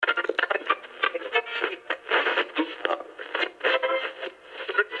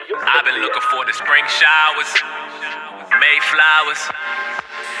I've been looking for the spring showers, Mayflowers,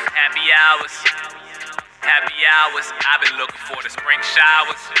 happy hours, happy hours. I've been looking for the spring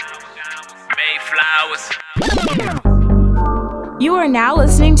showers, Mayflowers. You are now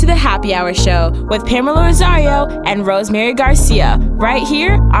listening to the Happy Hour Show with Pamela Rosario and Rosemary Garcia, right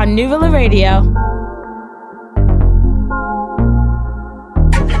here on New Villa Radio.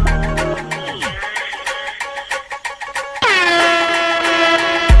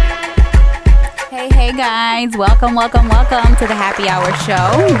 Hey guys, welcome to the Happy Hour Show.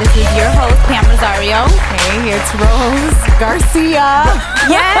 This is your host, Pam Rosario. Hey, it's Rose Garcia.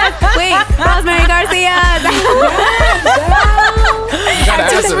 Yes, wait, Rosemary Garcia. I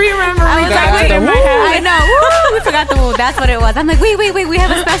just remember I know. Woo, we forgot the woo. That's what it was. I'm like, wait. We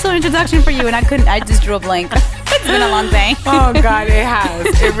have a special introduction for you, and I just drew a blank. It's been a long day. Oh God, it has.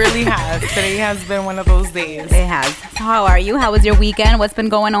 It really has. Today has been one of those days. It has. So how are you? How was your weekend? What's been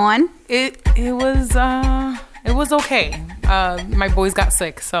going on? It was okay. My boys got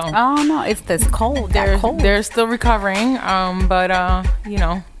sick, so. Oh no, it's this cold. They're still recovering. But you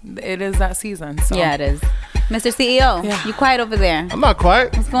know, it is that season. So. Yeah, it is. Mr. CEO, you quiet over there. I'm not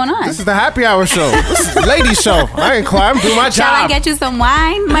quiet. What's going on? This is the Happy Hour Show. This is the ladies' show. I ain't quiet. I'm doing my job. Shall I get you some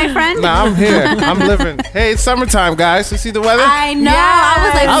wine, my friend? Nah, I'm here. I'm living. Hey, it's summertime, guys. You see the weather? I know. Yes. I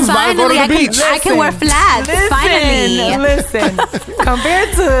was like, I was about to go to the beach. I can wear flats. Finally. Listen.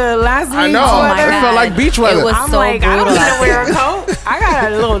 Compared to last week's I know. weather, It felt like beach weather. It was I'm so like, brutal. I don't need to wear a coat. I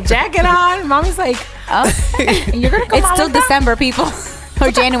got a little jacket on. Mommy's like, you're gonna come It's out still like that? December, people. Or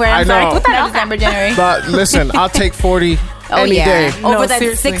January. I I'm sorry. know. What the hell? December, January. But listen, I'll take 40 any day. Over No, that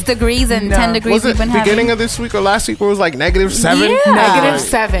seriously. 6 degrees and 10 degrees Was we've it been beginning having. of this week or last week where it was like -7? Negative Like,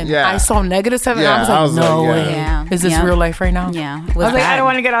 7. Yeah. I saw -7. Yeah, I was like, no yeah. way. Yeah. Is this Yeah. real life right now? Yeah. I was like, I don't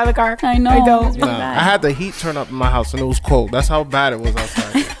want to get out of the car. I know. I don't. Nah, I had the heat turn up in my house and it was cold. That's how bad it was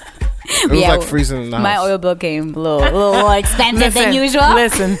outside. It was like freezing in the house. My oil bill came a little more expensive than usual.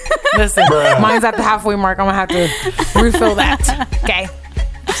 Listen. Mine's at the halfway mark. I'm going to have to refill that. Okay.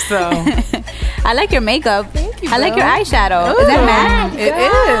 So. I like your makeup. Thank you, I like bro. your eyeshadow. Is that MAC? It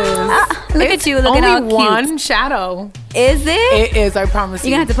is. Look at you looking all only cute. one shadow. Is it? It is, I promise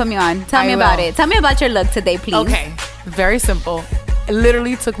You're you. going to have to put me on. Tell I me about will. it. Tell me about your look today, please. Okay. Very simple. It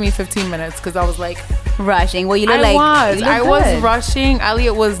literally took me 15 minutes because I was like, Rushing. Well, you look I was good. rushing.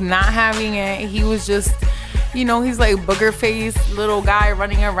 Elliot was not having it. He was just, you know, he's like booger face little guy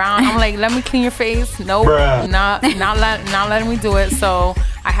running around. I'm like, let me clean your face. Nope, not letting me do it. So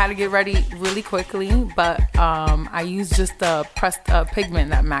I had to get ready really quickly. But I used just the pressed pigment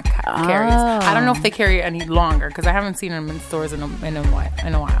that MAC carries. I don't know if they carry it any longer because I haven't seen them in stores in a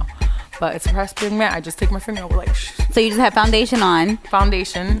while. But it's pressed pigment. I just take my finger over like So you just have foundation on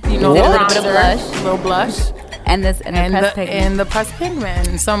foundation, you know, a little bit of bronzer, little blush. and this and The pressed pigment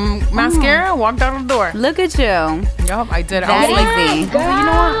and some mascara. Walked out the door. Look at you. Yup, I did. That I was like, easy. you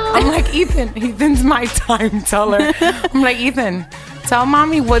know what? I'm like, Ethan. Ethan's my time teller. I'm like, Ethan, tell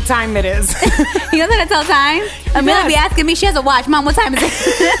mommy what time it is. He knows how to tell time. Amelia be asking me. She has a watch. Mom, what time is it?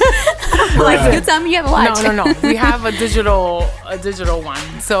 Like, you tell me you have a watch. No. We have a digital one.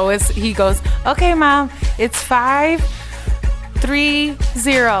 So he goes, okay, mom, it's 5:30.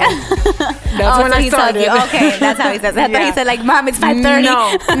 That's when so I he told started. you. Okay, that's how he says. I thought he said like, Mom, it's 5:30.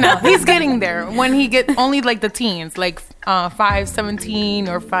 No, he's getting there. When he get only like the teens, like 5:17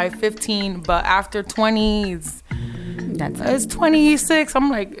 or 5:15, but after 20s. It's 26.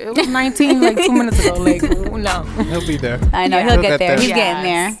 I'm like, it was 19 like 2 minutes ago. Like, no. He'll be there. I know, he'll get there. He's getting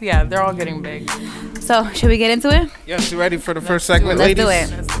there. Yeah, they're all getting big. So, should we get into it? Yes, you ready for the first segment, Let's ladies? do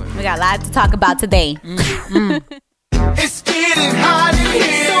it. We got a lot to talk about today. It's getting hot in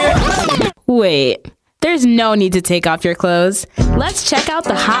here. Wait, there's no need to take off your clothes. Let's check out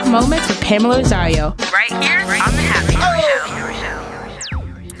the hot moments with Pamela Rosario. Right here on the Happy Hour Show.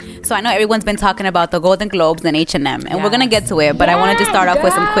 So I know everyone's been talking about the Golden Globes and H&M, and we're going to get to it, but I wanted to start off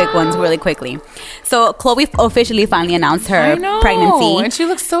with some quick ones really quickly. So Chloe officially finally announced her pregnancy. And she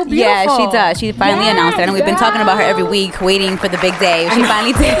looks so beautiful. Yeah, she does. She finally announced it, and we've been talking about her every week, waiting for the big day. She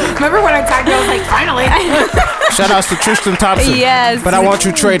finally did. Remember when I tagged you? I was like, finally. Shout outs to Tristan Thompson. Yes. But I want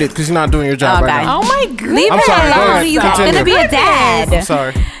you traded because you're not doing your job right now. Oh my goodness. Leave I'm her sorry, go alone. ahead. He's Continue. going to be a dad. I'm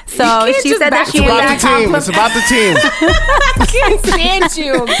sorry. So she said that she It's about the team. It's about the team. I can't stand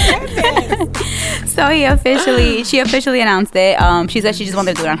you. So she officially announced it. She said she just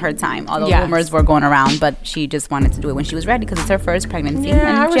wanted to do it on her time. Although Yes. rumors were going around, but she just wanted to do it when she was ready because it's her first pregnancy,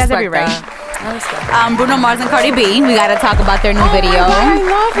 Yeah, and she has every right. I respect Bruno Mars and Cardi B. We gotta talk about their new video. I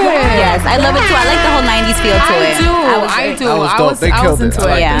love it. Yes, I love it too. I like the whole '90s feel to it. I do. That was dope. They I was killed it. into I it.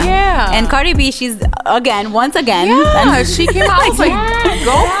 liked Yeah. Yeah. Yeah. And Cardi B, she's once again. Yeah, she came out. I was like,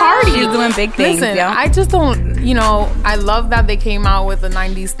 go Cardi. She's doing big things. Listen, yeah. I just don't, I love that they came out with a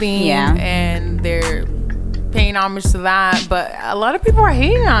 90s theme. Yeah. And they're paying homage to that, but a lot of people are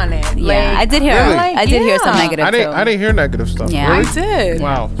hating on it. Yeah, I did hear. Really? I did hear some negative. I didn't hear negative stuff. Yeah, really? I did.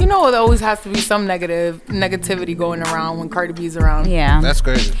 Wow. There always has to be some negativity going around when Cardi B's around. Yeah, that's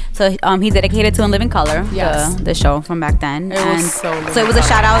crazy. So he dedicated to In Living Color, yes, the show from back then. It was so it was a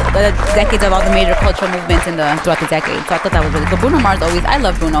shout out decades of all the major cultural movements throughout the decade. So I thought that was really cool. Bruno Mars I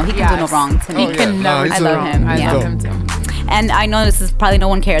love Bruno. He can do no wrong to me. He can never. I love him. I love him too. And I know this is probably no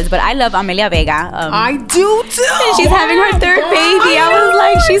one cares, but I love Amelia Vega. I do too. She's having her third baby. I was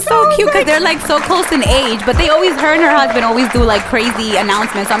like, she's so cute because they're like so close in age, but her and her husband always do like crazy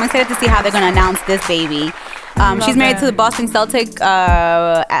announcements. So I'm excited to see how they're gonna announce this baby. She's married to the Boston Celtic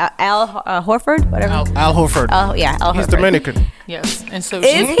Al Horford, whatever. Al Horford. Oh yeah, Al Horford. He's Dominican. Yes, and so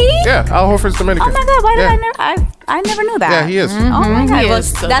is he? Yeah, Al Horford's Dominican. Oh my God, why did I never knew that? Yeah, he is. Oh my God,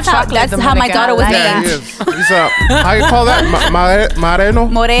 that's how my daughter was named. Yeah, he is. He's how you call that? Moreno.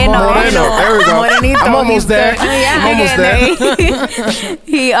 Moreno. There we go. Morenito. I'm almost there. I'm almost there.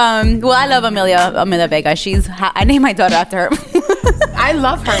 I love Amelia Vega. I named my daughter after her. I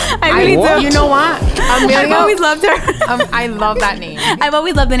love her. I really do. You know what? Amelia, I've always loved her. I love that name. I've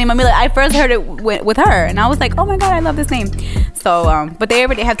always loved the name Amelia. I first heard it with her, and I was like, oh my God, I love this name. So, but they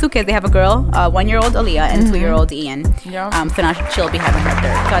already have 2 kids. They have a girl, 1-year-old Aaliyah, and 2-year-old Ian. Yeah. So now she'll be having her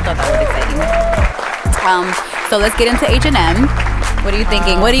third. So I thought that was exciting. So let's get into H&M. What are you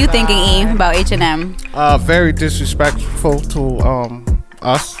thinking? What are you thinking, E, about H&M? Very disrespectful to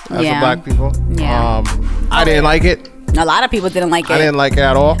us as a black people. Yeah. I didn't like it. A lot of people didn't like it. I didn't like it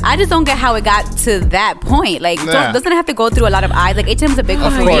at all. I just don't get how it got to that point. Like, doesn't it have to go through a lot of eyes? Like, H&M's a big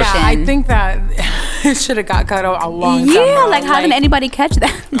corporation. Yeah, I think that it should have got cut out a long time ago. Yeah, like how didn't anybody catch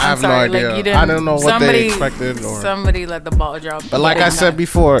that? I have no idea. Like, I don't know what they expected. Somebody let the ball drop. But like I said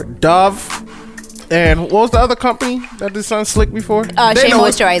before, Dove and what was the other company that did something slick before? Shea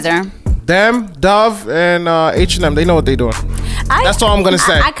Moisturizer. Them, Dove, and H&M, they know what they're doing. That's all I'm gonna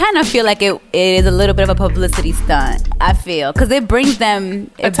say. I kind of feel like it is a little bit of a publicity stunt. I feel because it brings them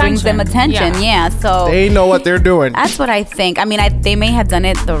attention. Yeah, so they know what they're doing. That's what I think. I mean, they may have done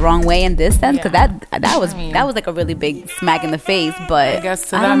it the wrong way in this sense because that was like a really big smack in the face. But I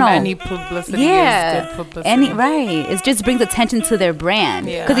guess to I don't them, know. any publicity is good publicity. Right. It just brings attention to their brand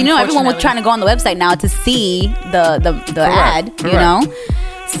because Yeah, everyone was trying to go on the website now to see the ad. Correct. You know.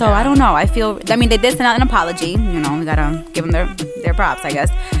 So I don't know. They did send out an apology. We gotta give them their props, I guess.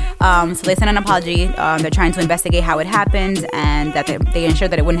 So they sent an apology. They're trying to investigate how it happened and that they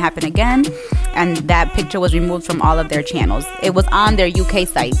ensured that it wouldn't happen again. And that picture was removed from all of their channels. It was on their UK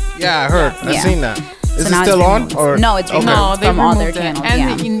site. Yeah, I heard. I've seen that. Is it now still on? Or? No, it's removed from all their channels.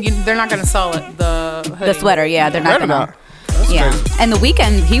 And they're not gonna sell it. The sweater, yeah, they're not gonna. Yeah, crazy. And The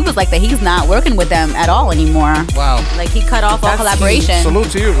Weeknd, he was like that. He's not working with them at all anymore. Wow. Like he cut off all collaboration. Huge. Salute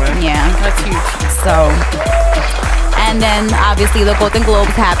to you, man. Yeah, that's huge. So, and then obviously the Golden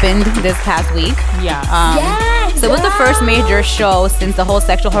Globes happened this past week. Yeah. So it was the first major show since the whole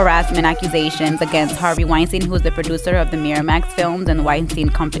sexual harassment accusations against Harvey Weinstein, who was the producer of the Miramax films and the Weinstein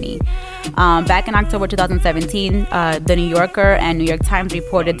Company. Back in October 2017, The New Yorker and New York Times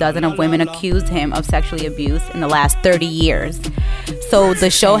reported dozens of women accused him of sexually abuse in the last 30 years. So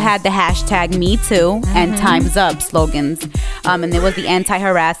the show had the hashtag MeToo and Time's Up slogans. And there was the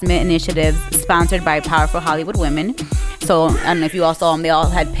anti-harassment initiatives sponsored by powerful Hollywood women. So I don't know if you all saw them. They all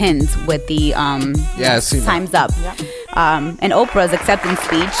had pins with the Time's Up. Yep. And Oprah's acceptance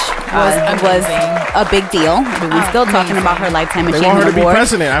speech was a big deal. I mean, we're still talking about her Lifetime Achievement Award. They want her to be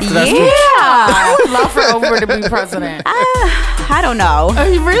president after that speech. I would love for Oprah to be president. I don't know.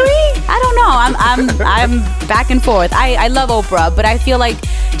 Really? I don't know. I'm back and forth. I love Oprah, but I feel like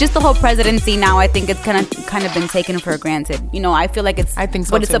just the whole presidency now, I think it's kind of been taken for granted. I feel like I think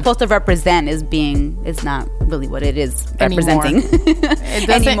so what too. it's supposed to represent is not really what it is representing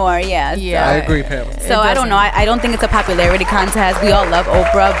anymore. Yeah. I agree, Pam. So I don't know. I don't think it's a popularity contest. We all love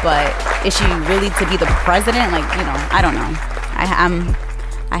Oprah, but is she really to be the president? I don't know.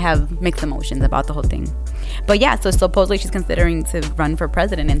 I have mixed emotions about the whole thing. But yeah, so supposedly she's considering to run for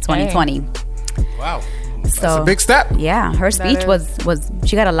president in 2020. Wow. So that's a big step. Yeah, her speech was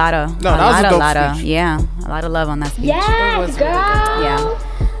she got a lot of a lot of love on that speech. Yeah, it was girl. really Yeah.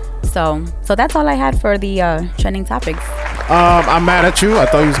 So that's all I had for the trending topics. I'm mad at you. I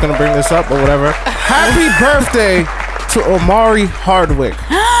thought you was gonna bring this up or whatever. Happy birthday to Omari Hardwick.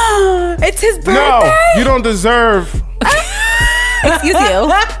 It's his birthday. No, you don't deserve. Excuse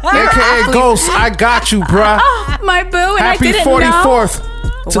you. AKA Ghost, I got you, bruh. My boo, and Happy I didn't 44th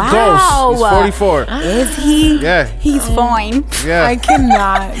to Wow. Ghost. He's 44. Is he? Yeah. He's fine. Yeah. I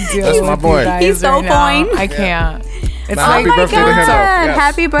cannot deal That's with my boy. you guys He's so right now. fine. I can't. It's Nah, like happy birthday to him. Yes.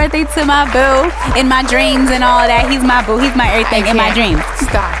 Happy birthday to my boo. In my dreams and all that. He's my boo. He's my everything in my dreams.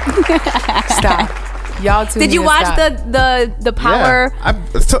 Stop. Stop. Y'all two. Did you watch the Power? Yeah.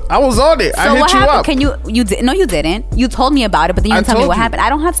 I was on it. So I hit what you happened? up. Can you did? No, you didn't. You told me about it, but then you didn't tell me told what you. happened. I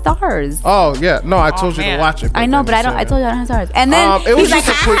don't have stars. Oh yeah, no, I told you man. to watch it. I know, but I don't. I told you I don't have stars. And then It was he's like,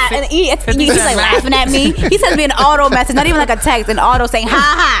 just a quick ha, thing. and he's like laughing at me. He sends me an auto message, not even like a text, an auto saying ha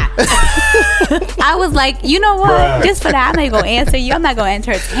ha. I was like, you know what? Just for that, I'm not even gonna answer you. I'm not gonna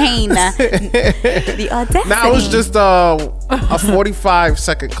entertain the audacity. Now it was just a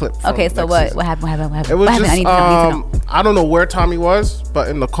 45-second clip. from Okay, so next what season. happened? What happened? It was what happened? just I need to know. I don't know where Tommy was, but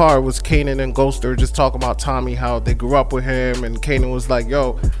in the car it was Kanan and Ghost. They were just talking about Tommy, how they grew up with him, and Kanan was like,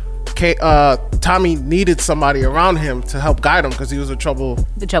 "Yo, Tommy needed somebody around him to help guide him because he was a troubled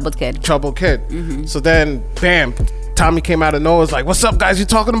kid." Mm-hmm. So then, bam, Tommy came out of nowhere, was like, "What's up, guys? You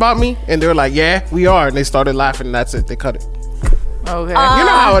talking about me?" And they were like, "Yeah, we are." And they started laughing. And that's it. They cut it. Okay.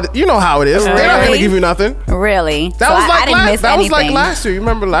 You know how it is. They're not gonna Really? give you nothing. Really? That So was I like didn't miss that was anything. like last year. You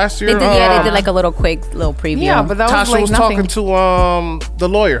remember last year? They did like a little preview. Yeah, but that was Tasha like was nothing. talking to the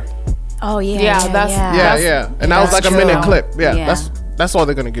lawyer. Oh yeah. Yeah, that's- Yeah, and that was like that's a minute true. clip. Yeah, Yeah. that's all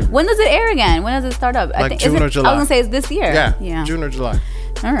they're gonna give you. When does it air again? When does it start up? Like June or July. I was gonna say it's this year. Yeah, June or July.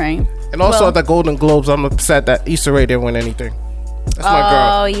 All right. And also Well- at the Golden Globes, I'm upset that Issa Rae didn't win anything. That's my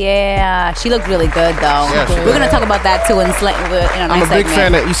Oh girl. yeah, she looked really good though. Yeah, she We're did. gonna talk about that too in our I'm next a big segment.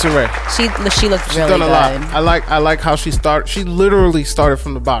 fan of Issa Rae. She looked She's really done a good. lot. I like how she started. She literally started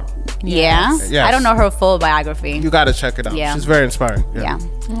from the bottom. Yeah. Yes. I don't know her full biography. You gotta check it out. Yeah. She's very inspiring. Yeah.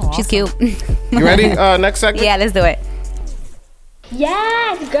 She's cute. You ready? Next segment? Yeah, let's do it.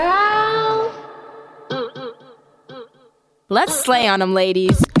 Yes, girl. Let's slay on them,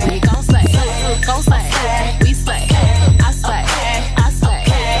 ladies. We gon' slay, we slay. I slay, okay,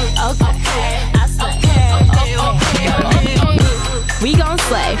 I slay. We gon'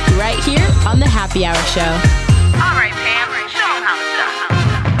 slay right here on the Happy Hour Show. All right, Pam, show 'em how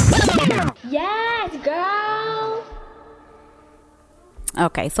it's done. Yes, girl.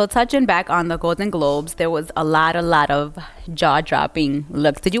 Okay, so touching back on the Golden Globes, there was a lot of jaw-dropping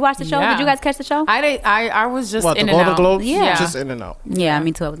looks. Did you watch the show? Yeah. Did you guys catch the show? I was just What, in the and Golden out. Globes? Yeah. Just in and out. Yeah,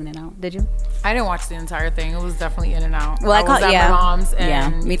 me too. I was in and out. Did you? I didn't watch the entire thing. It was definitely in and out. Well, I was caught- at yeah. my mom's, and Yeah,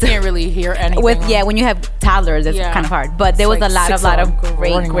 me you too. can't really hear anything. When you have toddlers, it's Yeah. kind of hard. But there It's was like a six lot of of them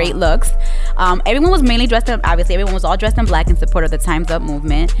great running looks. Everyone was mainly dressed up. Obviously, everyone was all dressed in black in support of the Times Up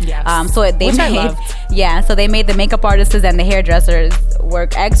movement. Yes. So they Which I made loved. so they made the makeup artists and the hairdressers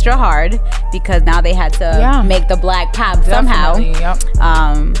work extra hard because now they had to make the black pop somehow. Definitely, yep.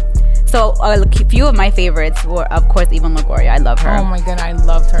 So a few of my favorites were, of course, Eva Longoria. I love her. Oh my god, I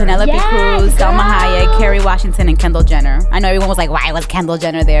loved her. Penelope Yes, Cruz, Salma girl. Hayek, Kerry Washington, and Kendall Jenner. I know everyone was like, "Why was Kendall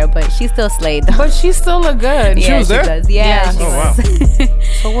Jenner there?" But she still slayed. But she still looked good. Yeah, was there? does. Yeah, Yeah. she Oh, wow. was.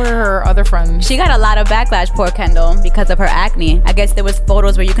 So were her other friends. She got a lot of backlash, poor Kendall, because of her acne. I guess there was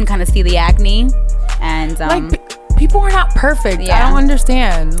photos where you can kind of see the acne, and People are not perfect. Yeah. I don't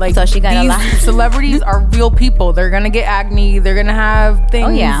understand. Like, So she got a these lot. celebrities are real people. They're gonna get acne. They're gonna have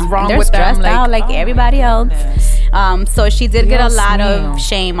things wrong and they're with stressed them. out like oh my everybody else. goodness. So she did get a Dios lot mío. of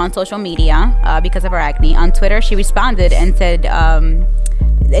shame on social media because of her acne. On Twitter, she responded and said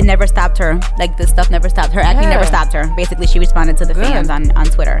it never stopped her. Like, this stuff never stopped her. Acne Yeah. never stopped her. Basically, she responded to the Good. fans on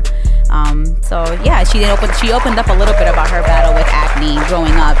Twitter. So yeah, she opened up a little bit about her battle with acne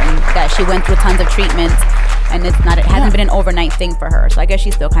growing up, and that she went through tons of treatments, and it hasn't been an overnight thing for her. So I guess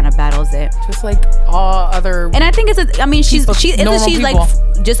she still kind of battles it. Just like all other. And I think she's Normal like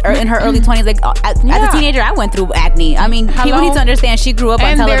people. just in her early 20s. Like as Yeah. a teenager, I went through acne. I mean, people Hello? need to understand she grew up on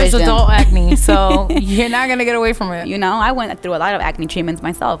and television. there's adult acne, so you're not gonna get away from it. You know, I went through a lot of acne treatments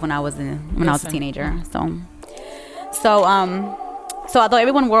myself when I was a teenager. So although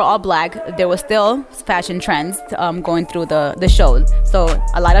everyone wore all black, there was still fashion trends going through the shows. So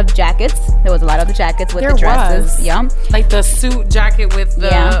a lot of jackets. There was a lot of the jackets with There the dresses. was. Yeah. Like the suit jacket with the.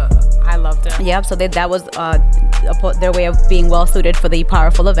 Yeah. I loved it. Yep. So that was their way of being well suited for the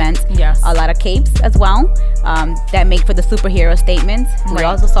powerful events. Yes. A lot of capes as well that make for the superhero statements. We Right.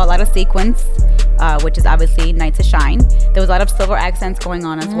 also saw a lot of sequins, which is obviously Night to Shine. There was a lot of silver accents going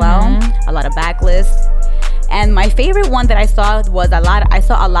on as well. A lot of backlists. And my favorite one that I saw was I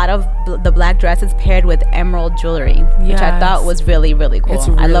saw a lot of the black dresses paired with emerald jewelry, which I thought Yes. was really, really cool. It's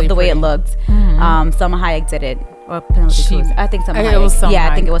I love really the way it pretty. looked. Salma Hayek did it. Or Penelope Cruz. I think Salma Hayek. It was Salma Yeah,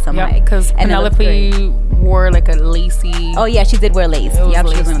 I think it was Hayek. Salma Yep, Hayek. because And it looked great. Penelope wore like a lacy. Oh yeah, she did wear lace. It was Yep, she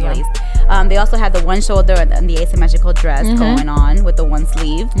was lace, wearing yeah. lace. They also had the one shoulder and the asymmetrical dress going on with the one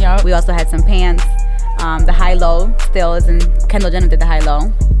sleeve. Yep. We also had some pants. The high-low still is in. Kendall Jenner did the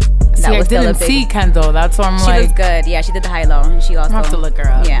high-low. See, That I was still a didn't big. see Kendall. That's why I'm She like, was good. Yeah, she did the high-low. And she also. I have to look her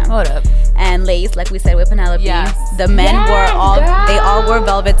up. Yeah. Hold up. And lace, like we said with Penelope. Yes. The men were all. They all wore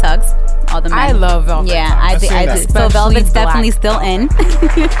velvet tux. All the men. I love velvet. Yeah, tux. I did. seen that. So Especially velvet's black. definitely still in.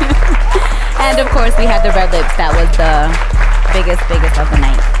 And of course, we had the red lips. That was the biggest of the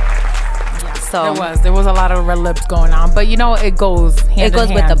night. So There was a lot of red lips going on, but you know it goes hand it goes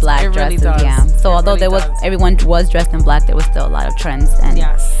in with hand. the black It really dresses. does. Yeah. So It although really does. everyone was dressed in black, there was still a lot of trends. And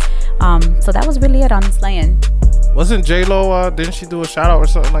Yes. so that was really it on Slaying. Wasn't J-Lo, didn't she do a shout out or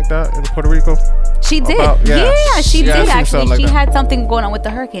something like that in Puerto Rico? She did. About- yeah. Yeah, she Yeah, I did seen actually. something like She that. had something going on with the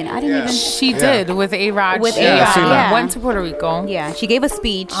hurricane. I didn't Yeah. even. She Yeah. did with A-Rod. With She, A-Rod, I seen that. went to Puerto Rico. Yeah, she gave a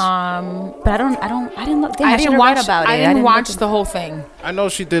speech. But I didn't look. Dang, I I didn't should've watch read about it. I didn't watch look the whole thing. I know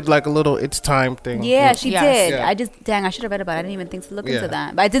she did like a little It's Time thing. Yeah, she Yes. did. Yeah. I should have read about it. I didn't even think to look Yeah. into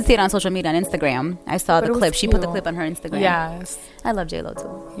that. But I did see it on social media on Instagram. I saw But the it was clip. She put the cool. clip on her Instagram. Yes. I love J-Lo too.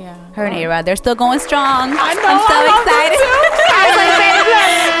 Yeah. Her and A-Rod, they're still going strong. I know, I'm so I love them excited. too. I was like, baby,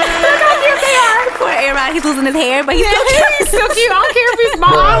 look how cute they are. Poor A-Rod, he's losing his hair, but he's still cute. He's so cute. I don't care if he's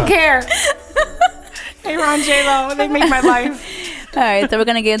small. I don't care. Hey, Ron J-Lo, they make my life. All right, so we're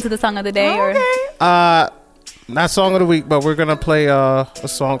going to get into the song of the day. Or Not song of the week, but we're gonna play a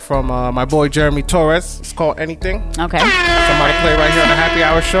song from my boy Jeremy Torres. It's called Anything. Okay. Somebody play right here on the Happy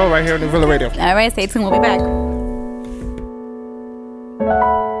Hour Show, right here on New Villa Radio. All right, stay tuned. We'll be back.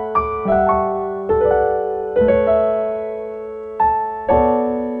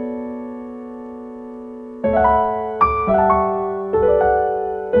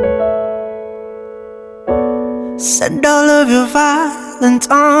 Send all of your violent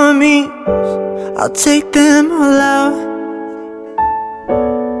armies, I'll take them all out.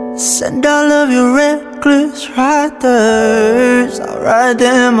 Send all of your reckless riders, I'll ride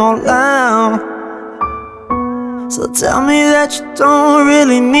them all out. So tell me that you don't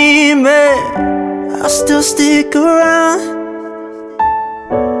really need me, I'll still stick around.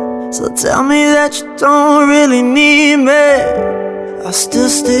 So tell me that you don't really need me, I'll still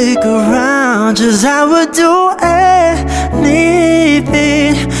stick around. 'Cause I would do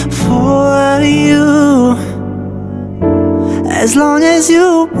anything for you, as long as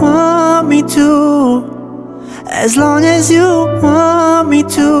you want me to, as long as you want me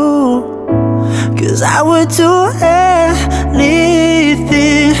to. 'Cause I would do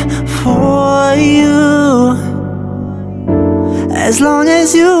anything for you, as long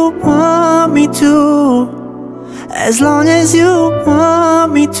as you want me to, as long as you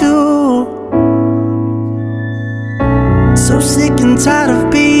want me to. So sick and tired of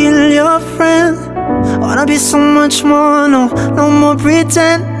being your friend, wanna be so much more, no, no more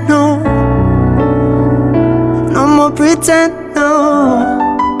pretend, no, no more pretend, no.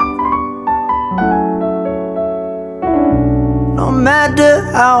 No matter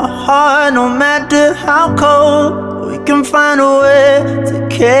how hard, no matter how cold, we can find a way to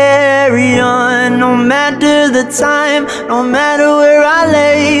carry on. No matter the time, no matter where I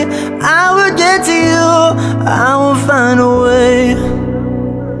lay, I will get to you, I will find a way.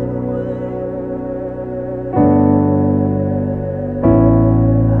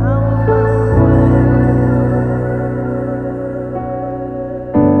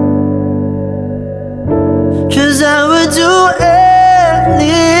 'Cause I would do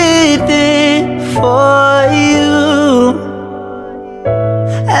anything for you,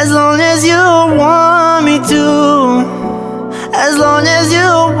 as long as you want me to, as long as you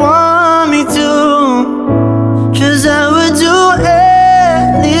want me to. 'Cause I would do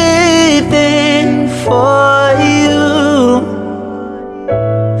anything for you,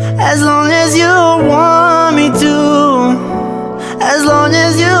 as long as you want me to, as long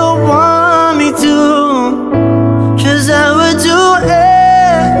as you want me to. 'Cause I would do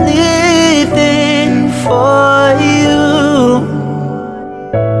anything for you,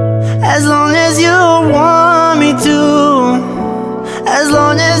 as long as you want me to, as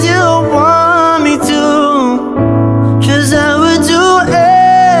long as you want me to. 'Cause I would do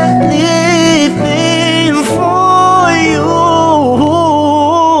anything for you,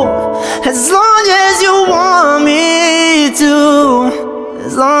 as long as you want me to,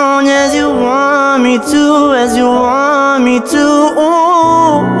 as long as you want me to, as you want me to.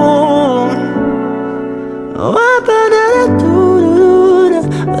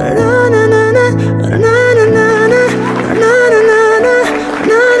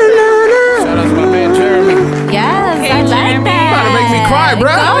 Shout out to my man Jeremy. Yes, I like Jeremy. that. Gotta make me cry,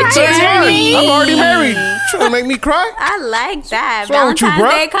 bro. Go, Jeremy. I'm already married. It'll make me cry. I like that. What's wrong with you, Valentine's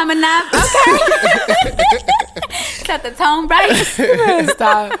bruh? Day coming up. Okay. Set the tone right.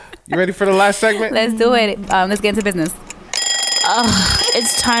 Stop. You ready for the last segment? Let's do it. Let's get into business.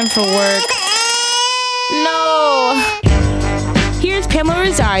 It's time for work. No. Here's Pamela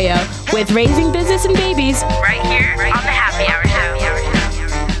Rosario with Raising Business and Babies. Right here on the Happy Hour Show.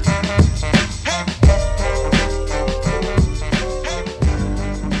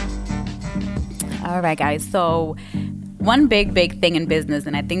 All right, guys. So one big thing in business,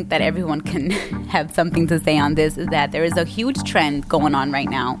 and I think that everyone can have something to say on this, is that there is a huge trend going on right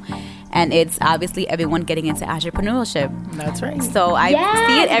now. And it's obviously everyone getting into entrepreneurship. That's right. So I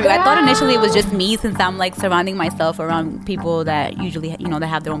see it everywhere. I thought initially it was just me, since I'm like surrounding myself around people that usually, that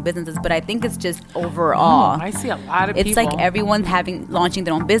have their own businesses. But I think it's just overall. I see a lot of It's people. like everyone's launching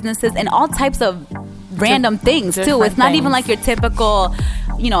their own businesses and all types of random things too. different It's not even things. like your typical,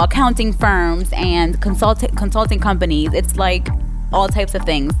 accounting firms and consulting companies. It's like all types of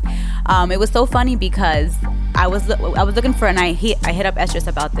things. It was so funny because I was looking for, and I hit up Estrus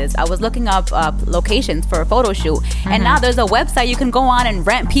about this. I was looking up locations for a photo shoot, and now there's a website you can go on and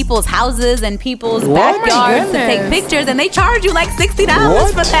rent people's houses and people's backyards to take goodness. pictures, and they charge you like $60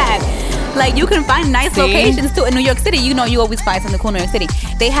 What? for that. Like, you can find nice See? locations too in New York City. You always find something cool in New York City.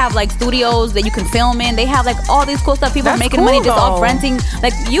 They have like studios that you can film in. They have like all these cool stuff. People are That's making cool, money just off though. renting.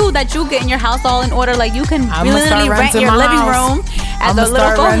 Like that you get in your house all in order. Like, you can I'ma literally start rent renting your my living house. room as I'ma a little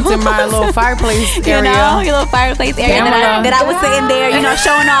start renting my little fireplace area. your little fireplace area Pamela. that I was sitting there,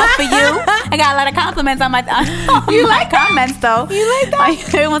 showing off for you. I got a lot of compliments on my you like comments though. You like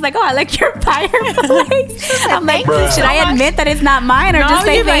that? Everyone's like, oh, I like your fireplace. I'm like, should I admit that it's not mine or just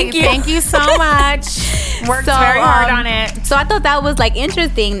say thank you? Thank you so much. Worked very hard on it. So I thought that was like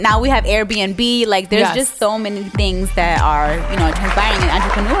interesting. Now we have Airbnb. Like, there's Yes. just so many things that are transpiring in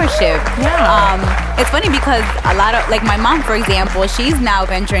entrepreneurship. Yeah. It's funny because a lot of, like, my mom, for example, she's now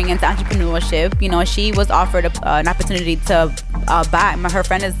venturing into entrepreneurship. She was offered an opportunity to buy. Her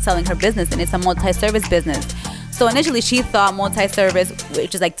friend is selling her business, and it's a multi-service business. So initially she thought multi-service,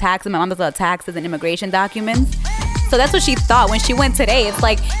 which is like taxes. My mom does a lot of taxes and immigration documents. So that's what she thought. When she went today, it's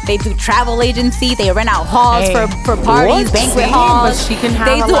like they do travel agency, they rent out halls for parties, What? banquet See, halls. but she can have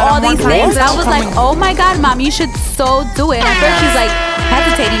they a do lot all of more these things. clientele I was like, coming. oh my God, Mom, you should so do it. And at first she's like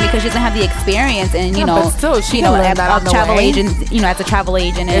hesitating because she doesn't have the experience, and but still, she can learn that on the travel way. agent, as a travel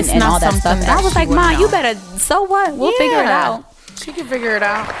agent It's and not all that stuff. something And I that was she like, would Mom, know. you better. So what? We'll figure it out. She can figure it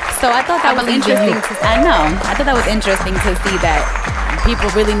out. So I thought that was believe in interesting. you. I know. I thought that was interesting to see that people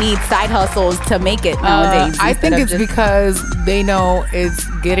really need side hustles to make it nowadays. I instead think of it's just- because they know it's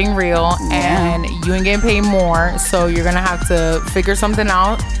getting real and you ain't getting paid more, so you're gonna have to figure something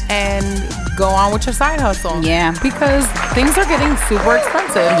out and go on with your side hustle. Yeah. Because things are getting super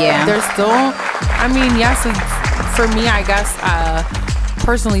expensive. Yeah. They're still, yes, it's, for me, I guess,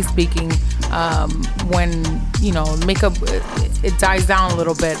 personally speaking, when makeup it dies down a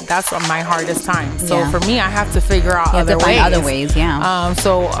little bit, that's my hardest time. So Yeah. for me, I have to figure out You have to other find ways. other ways, yeah.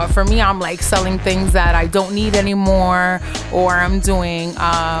 So for me, I'm like selling things that I don't need anymore, or I'm doing.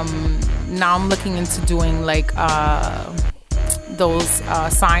 Now I'm looking into doing like those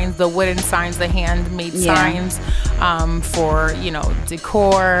signs, the wooden signs, the handmade Yeah. signs for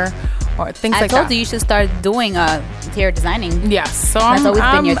decor or things I like told that. you you should start doing interior designing. Yes, so That's always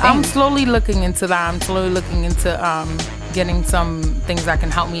been your I'm thing. slowly looking into that. I'm slowly looking into getting some things that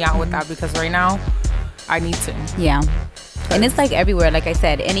can help me out with that, because right now I need to. Yeah. And it's like everywhere, like I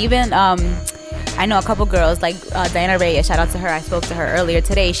said. And even I know a couple girls, like Diana Ray, a shout out to her. I spoke to her earlier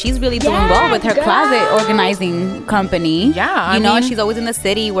today. She's really doing well with her closet organizing company. Yeah, I you know, mean, she's always in the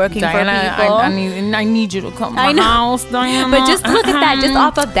city working Diana, for people. I need you to come to I my know. house, Diana. But just look at that, just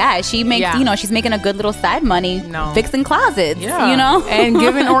off of that, she makes, Yeah. she's making a good little side money No. fixing closets, Yeah. and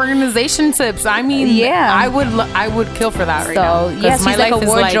giving organization tips. Yeah. I would kill for that right now. So, 'Cause yeah, she's my like a life is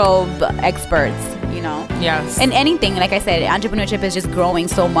wardrobe expert, Yes. And anything, like I said, entrepreneurship is just growing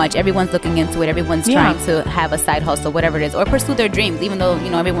so much. Everyone's looking into it. Everyone's trying to have a side hustle, whatever it is, or pursue their dreams, even though,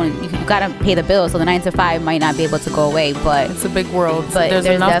 everyone, you gotta pay the bills, so the 9 to 5 might not be able to go away, but it's a big world. But there's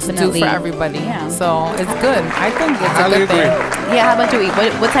there's enough to do definitely- for everybody. Yeah. So it's good. I think it's a Highly good thing. agree. yeah, how about you?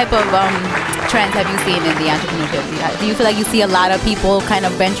 What type of trends have you seen in the entrepreneurship? Do you feel like you see a lot of people kind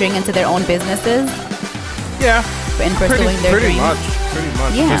of venturing into their own businesses Yeah. and pursuing their Pretty dreams? much.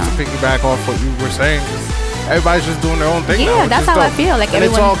 Yeah. Just to piggyback off what you were saying, everybody's just doing their own thing. Yeah, now, that's how I feel. Like and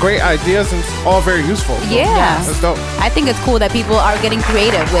everyone, it's all great ideas and it's all very useful. So yeah, that's dope. I think it's cool that people are getting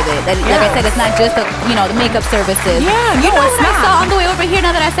creative with it. That, like I said, it's not just the makeup services. Yeah, you no, know it's what I not. saw on the way over here?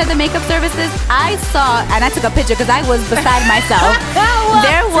 Now that I said the makeup services, I saw and I took a picture because I was beside myself.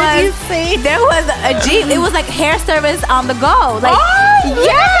 There was a Jeep. It was like hair service on the go. Like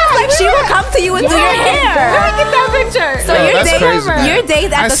like she will come to you and do your hair. Let me get that picture. So your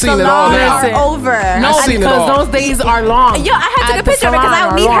days at the salon are over. No, because those days are long. Yo, I had to take a picture because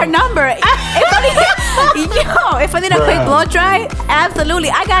I need her number. If I need a quick blow dry, absolutely.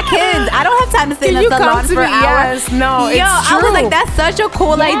 I got kids. I don't have time to sit in the salon for hours. Yes, no, Yo, it's true. I was like, that's such a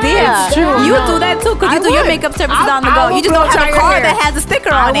cool idea. It's true. You do that too, because you do your makeup services on the go. You just don't have a car that has a sticker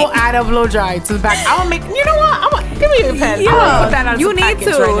on it. I will add a blow dry to the back. I will make. You know what? Give me your pen. Yo, I will put that on you need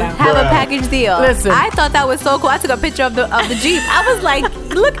to have a package deal. Listen. I thought that was so cool. I took a picture of the Jeep. I was like,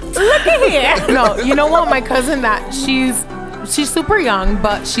 look at here. No, you know what? My cousin, that she's super young,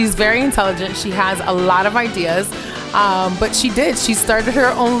 but she's very intelligent. She has a lot of ideas. But she started her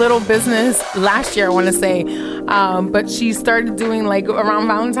own little business last year, I want to say. But she started doing, like, around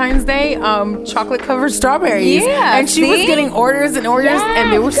Valentine's Day, chocolate covered strawberries. Yeah, and she was getting orders and orders,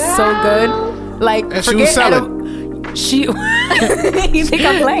 and they were so good. Like, and she was selling. You think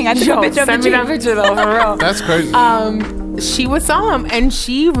I'm playing? I took a picture of the Send me that picture though, for real. That's crazy. She would sell them, and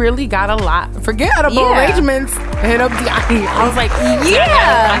she really got a lot. Forget edible arrangements. Hit up DI. I was like,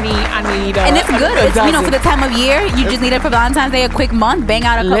 yeah. I need. And it's good. It's, for the time of year, you just need it for Valentine's Day. A quick month, bang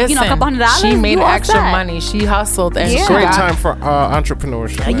out a couple $100. She made extra money. She hustled, and great time for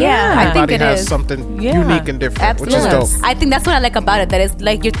entrepreneurship. Man. Yeah, I think it has is something unique and different, absolutely. which is dope. I think that's what I like about it. That it's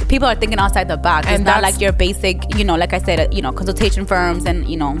like people are thinking outside the box. It's And not like your basic, like I said, consultation firms and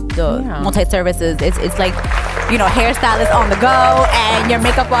the multi services. It's like hairstylist on the go and your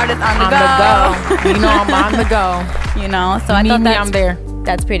makeup artist on the go. I'm on the go. So I thought I'm there.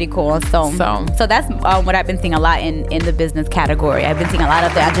 That's pretty cool. So that's what I've been seeing a lot in the business category. I've been seeing a lot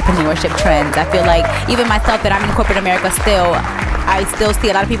of the entrepreneurship trends. I feel like even myself, that I'm in corporate America still, I still see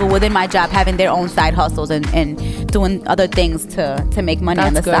a lot of people within my job having their own side hustles and doing other things to make money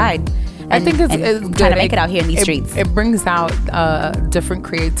on the side. I think it's trying to make it out here in these streets. It brings out different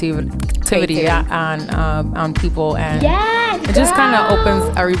creativity on people, and it just kind of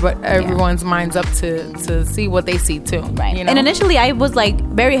opens everyone's minds up to see what they see too. Right. And initially, I was like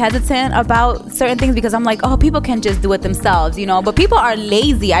very hesitant about certain things because I'm like, oh, people can just do it themselves, but people are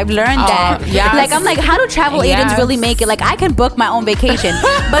lazy. I've learned that. Yes. Like I'm like, how do travel agents really make it? Like I can book my own vacation,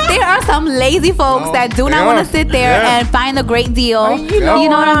 but there are some lazy folks that do not want to sit there and find a great deal. You know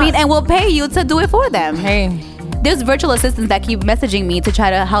what I mean? And will pay you to do it for them. Hey. There's virtual assistants that keep messaging me to try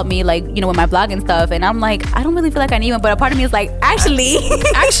to help me, like, with my blog and stuff. And I'm like, I don't really feel like I need one. But a part of me is like, actually,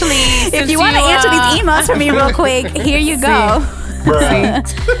 if you want to answer these emails for me real quick, here you go.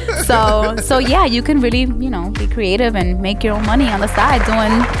 So yeah, you can really, be creative and make your own money on the side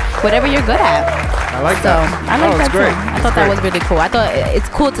doing whatever you're good at. I like that. I like that great. too. I thought that was really cool. I thought it's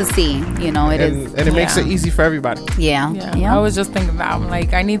cool to see, it makes it easy for everybody. Yeah. I was just thinking that I'm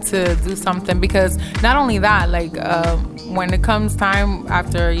like, I need to do something, because not only that, like when it comes time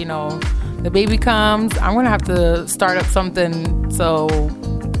after, the baby comes, I'm gonna have to start up something so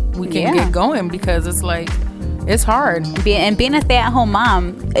we can get going, because it's like, it's hard. Being a stay-at-home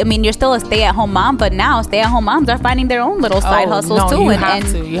mom, I mean, you're still a stay-at-home mom, but now stay-at-home moms are finding their own little side hustles too.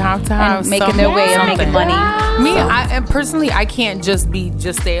 You have to have making their way of making money. Me, personally, I can't just be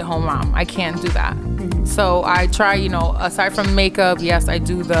stay-at-home mom. I can't do that. Mm-hmm. So I try, aside from makeup, yes, I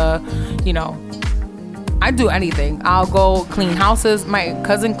do I do anything. I'll go clean houses. My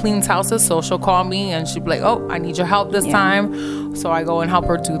cousin cleans houses, so she'll call me and she'll be like, oh, I need your help this time. So I go and help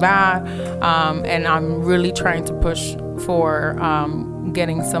her do that. And I'm really trying to push for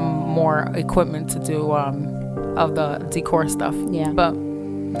getting some more equipment to do of the decor stuff. Yeah. But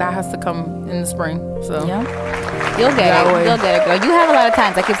that has to come in the spring. So you'll get it. You'll get it, girl. You have a lot of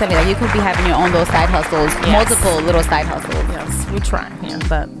times. I keep telling you that you could be having your own little side hustles, multiple little side hustles. Yes, we're trying. Yeah,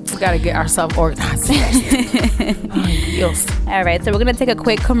 but we gotta get ourselves organized. Yes. All right, so we're gonna take a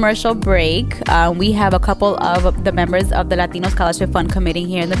quick commercial break. We have a couple of the members of the Latino Scholarship Fund Committee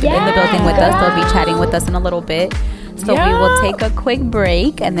here in the building with us. They'll be chatting with us in a little bit. So we will take a quick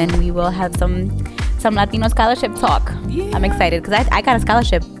break, and then we will have some Latino scholarship talk. I'm excited because I got a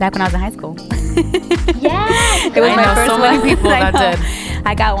scholarship back when I was in high school. It was my first so one. many people that did.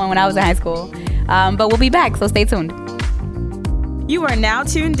 I got one when I was in high school. But we'll be back, so stay tuned. You are now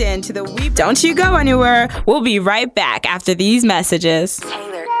tuned in to the Weep. Don't you go anywhere. We'll be right back after these messages.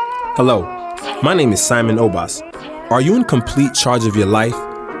 Hello, my name is Simon Obas. Are you in complete charge of your life?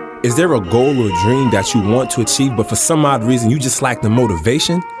 Is there a goal or dream that you want to achieve, but for some odd reason you just lack the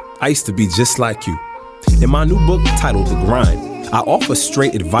motivation? I used to be just like you. In my new book titled The Grind, I offer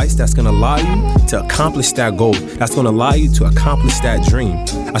straight advice that's going to allow you to accomplish that goal, that's going to allow you to accomplish that dream.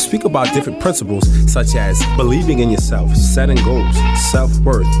 I speak about different principles such as believing in yourself, setting goals,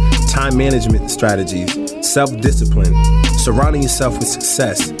 self-worth, time management strategies, self-discipline, surrounding yourself with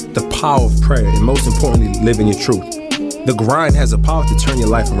success, the power of prayer, and most importantly, living your truth. The Grind has the power to turn your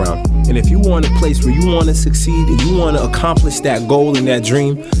life around. And if you want a place where you want to succeed and you want to accomplish that goal and that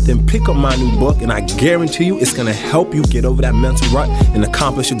dream, then pick up my new book and I guarantee you it's going to help you get over that mental rut and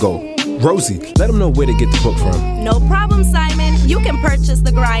accomplish your goal. Rosie, let them know where to get the book from. No problem, Simon. You can purchase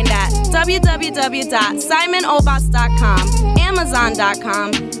The Grind at www.simonobas.com,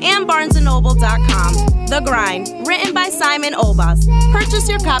 amazon.com, and barnesandnoble.com. The Grind, written by Simon Obas. Purchase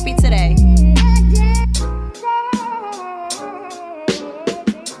your copy today.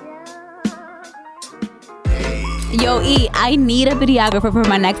 Yo, E, I need a videographer for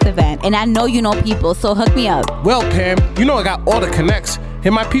my next event, and I know you know people, so hook me up. Well, Pam, you know I got all the connects.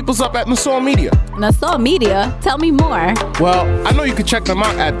 Hit my peoples up at Nassau Media. Nassau Media? Tell me more. Well, I know you can check them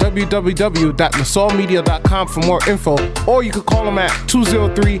out at www.nassaumedia.com for more info, or you can call them at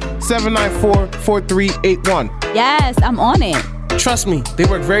 203-794-4381. Yes, I'm on it. Trust me, they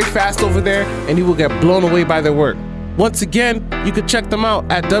work very fast over there, and you will get blown away by their work. Once again, you can check them out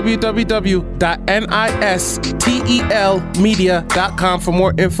at www.nistelmedia.com for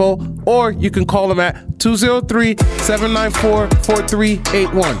more info, or you can call them at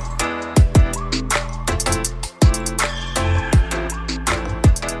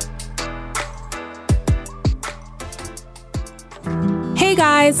Hey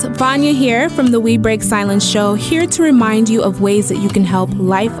guys, Vanya here from the We Break Silence show, here to remind you of ways that you can help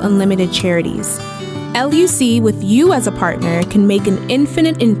Life Unlimited charities. LUC, with you as a partner, can make an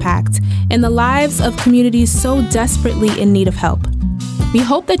infinite impact in the lives of communities so desperately in need of help. We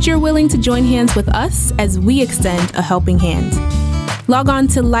hope that you're willing to join hands with us as we extend a helping hand. Log on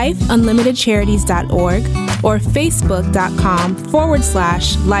to lifeunlimitedcharities.org or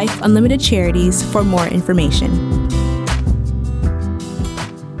facebook.com/Life Unlimited Charities for more information.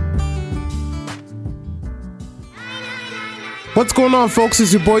 What's going on, folks?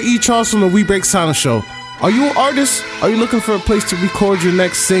 It's your boy E. Charles from the We Break Silence show. Are you an artist? Are you looking for a place to record your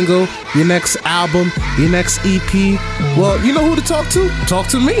next single, your next album, your next EP? Well, you know who to talk to? Talk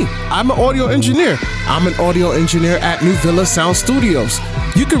to me. I'm an audio engineer. I'm an audio engineer at New Villa Sound Studios.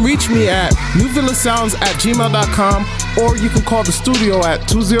 You can reach me at newvillasounds@gmail.com, or you can call the studio at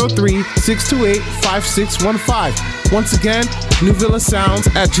 203-628-5615. Once again,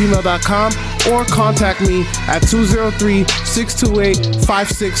 newvillasounds@gmail.com, or contact me at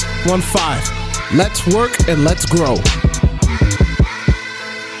 203-628-5615. Let's work and let's grow.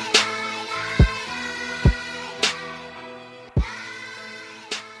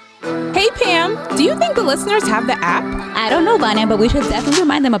 Hey Pam, do you think the listeners have the app? I don't know, Vanya, but we should definitely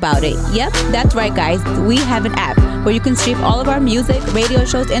remind them about it. Yep, that's right, guys. We have an app where you can stream all of our music, radio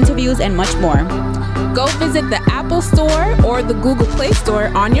shows, interviews, and much more. Go visit the Apple Store or the Google Play Store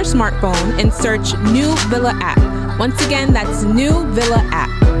on your smartphone and search New Villa app. Once again, that's New Villa app.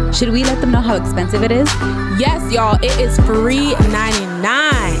 Should we let them know how expensive it is? Yes, y'all, it is free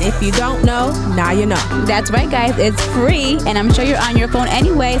 $99. If you don't know, now you know. That's right, guys. It's free, and I'm sure you're on your phone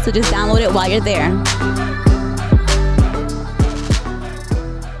anyway, so just download it while you're there.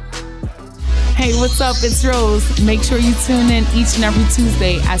 Hey, what's up? It's Rose. Make sure you tune in each and every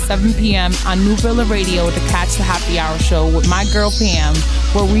Tuesday at 7 p.m. on New Villa Radio to catch the Happy Hour show with my girl Pam,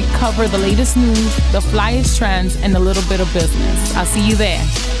 where we cover the latest news, the flyest trends, and a little bit of business. I'll see you there.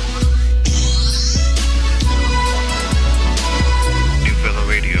 New Villa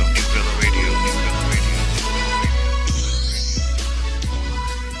Radio, New Villa Radio, New Villa Radio.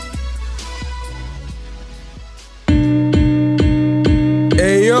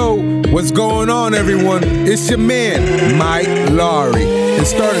 Hey yo, what's going on, everyone? It's your man, Mike Laurie. And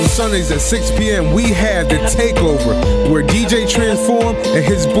starting Sundays at 6 p.m., we have The Takeover, where DJ Transform and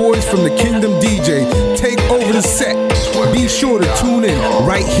his boys from the Kingdom DJ take over the set. Be sure to tune in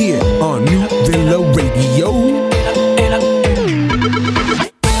right here on New Villa Radio.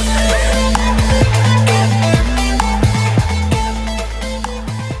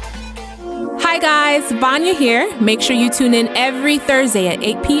 Hi guys, Vanya here. Make sure you tune in every Thursday at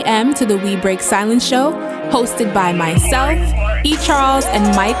 8 p.m. to the We Break Silence show, hosted by myself, E. Charles,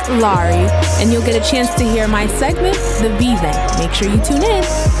 and Mike Laurie. And you'll get a chance to hear my segment, The V-Vent. Make sure you tune in.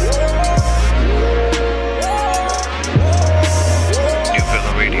 New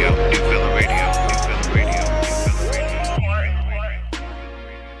Villa Radio, New Villa Radio, New Villa Radio, New Villa Radio.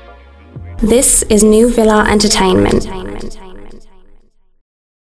 This is New Villa Entertainment.